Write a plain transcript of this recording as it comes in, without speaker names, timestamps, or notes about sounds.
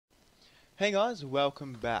Hey guys,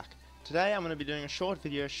 welcome back. Today I'm going to be doing a short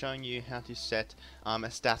video showing you how to set a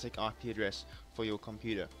static IP address for your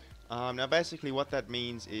computer. Now basically what that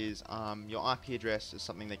means is your IP address is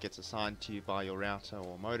something that gets assigned to you by your router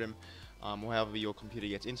or modem or however your computer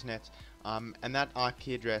gets internet, and that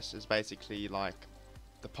IP address is basically like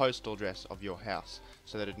the postal address of your house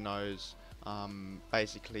so that it knows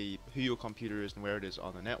basically who your computer is and where it is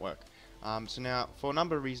on the network. So now, for a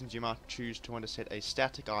number of reasons, you might choose to want to set a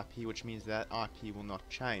static IP, which means that IP will not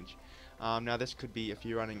change. Now, this could be if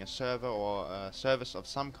you're running a server or a service of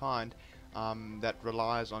some kind that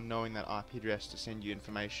relies on knowing that IP address to send you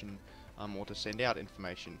information or to send out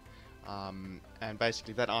information. And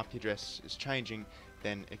basically, if that IP address is changing,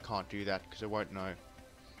 then it can't do that because it won't know.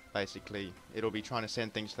 Basically, it'll be trying to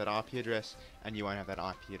send things to that IP address, and you won't have that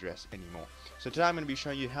IP address anymore. So today I'm going to be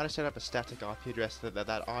showing you how to set up a static IP address so that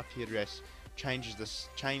that IP address changes stays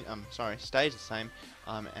the same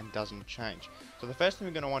and doesn't change. So the first thing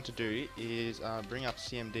we're going to want to do is bring up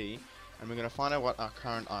CMD, and we're going to find out what our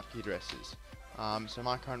current IP address is. So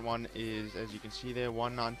my current one is, as you can see there,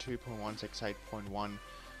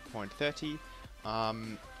 192.168.1.30,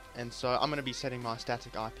 and so I'm going to be setting my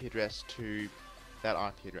static IP address to that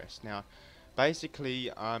IP address. Now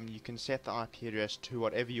basically you can set the IP address to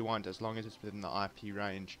whatever you want as long as it's within the IP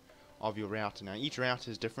range of your router. Now each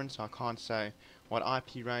router is different, so I can't say what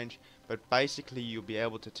IP range, but basically you'll be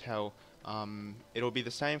able to tell it'll be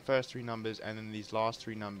the same first three numbers, and then these last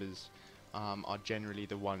three numbers are generally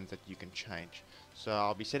the ones that you can change. So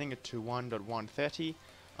I'll be setting it to 1.130.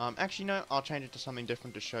 Actually no, I'll change it to something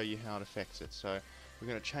different to show you how it affects it. So we're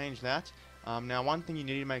going to change that. Now one thing you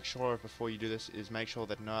need to make sure of before you do this is make sure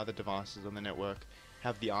that no other devices on the network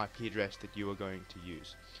have the IP address that you are going to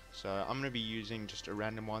use. So I'm going to be using just a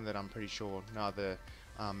random one that I'm pretty sure no other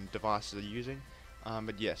devices are using.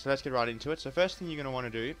 But yeah, so let's get right into it. So first thing you're going to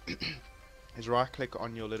want to do is right click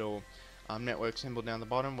on your little network symbol down the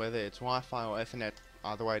bottom, whether it's Wi-Fi or Ethernet,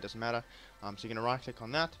 either way it doesn't matter. So you're going to right click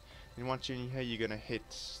on that, and once you're in here you're going to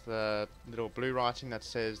hit the little blue writing that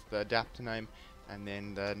says the adapter name and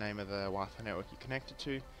then the name of the Wi-Fi network you're connected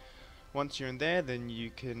to. Once you're in there, then you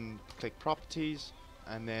can click properties,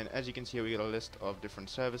 and then as you can see we got a list of different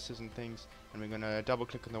services and things, and we're going to double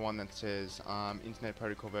click on the one that says Internet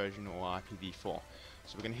Protocol version or IPv4.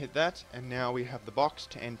 So we're going to hit that, and now we have the box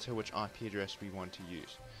to enter which IP address we want to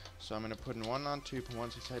use. So I'm going to put in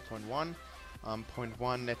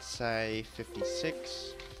 192.168.1.1, let's say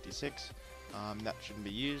 56. That shouldn't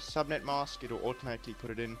be used. Subnet mask, it'll automatically put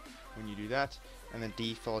it in when you do that, and then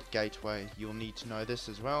default gateway, you'll need to know this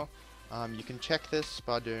as well. You can check this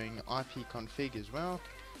by doing ipconfig as well,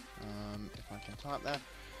 if I can type that.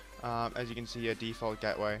 As you can see here, default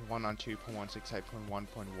gateway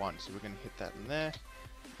 192.168.1.1, so we're going to hit that in there.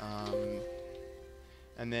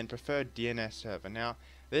 And then preferred DNS server. Now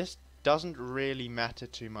this doesn't really matter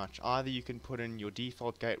too much. Either you can put in your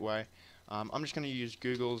default gateway. I'm just going to use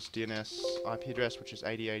Google's DNS IP address, which is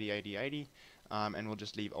 80808080, and we'll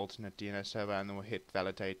just leave alternate DNS server, and then we'll hit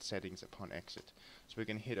validate settings upon exit. So we're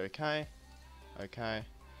going to hit OK,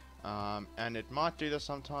 and it might do this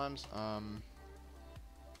sometimes.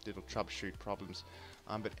 It'll troubleshoot problems,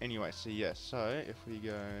 but anyway, so yes. So if we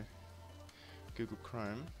go Google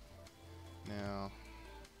Chrome, now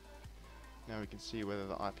we can see whether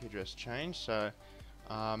the IP address changed. So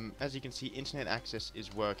as you can see, internet access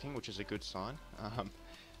is working, which is a good sign.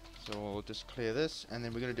 So we'll just clear this, and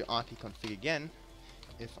then we're going to do ipconfig again,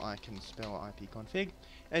 if I can spell ipconfig.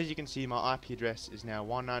 As you can see, my IP address is now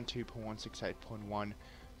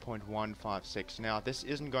 192.168.1.156. Now this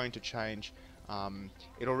isn't going to change.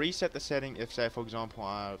 It'll reset the setting if, say for example,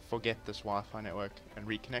 I forget this Wi-Fi network and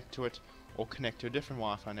reconnect to it, or connect to a different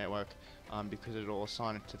Wi-Fi network, because it'll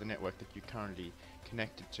assign it to the network that you're currently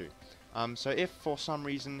connected to. So if for some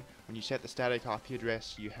reason when you set the static IP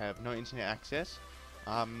address you have no internet access,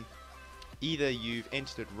 either you've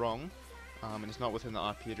entered it wrong and it's not within the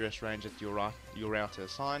IP address range that your router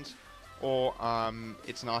assigns, or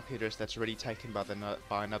it's an IP address that's already taken by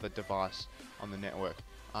another device on the network.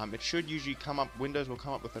 It should usually come up, Windows will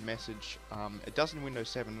come up with a message. It does in Windows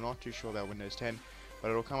 7, I'm not too sure about Windows 10, but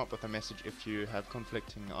it'll come up with a message if you have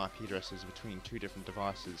conflicting IP addresses between two different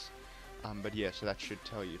devices. But yeah, so that should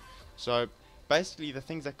tell you. So basically the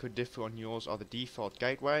things that could differ on yours are the default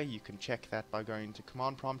gateway. You can check that by going to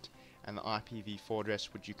command prompt, and the IPv4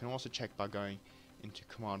 address, which you can also check by going into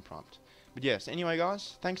command prompt. But yes, anyway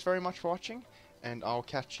guys, thanks very much for watching, and I'll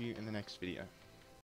catch you in the next video.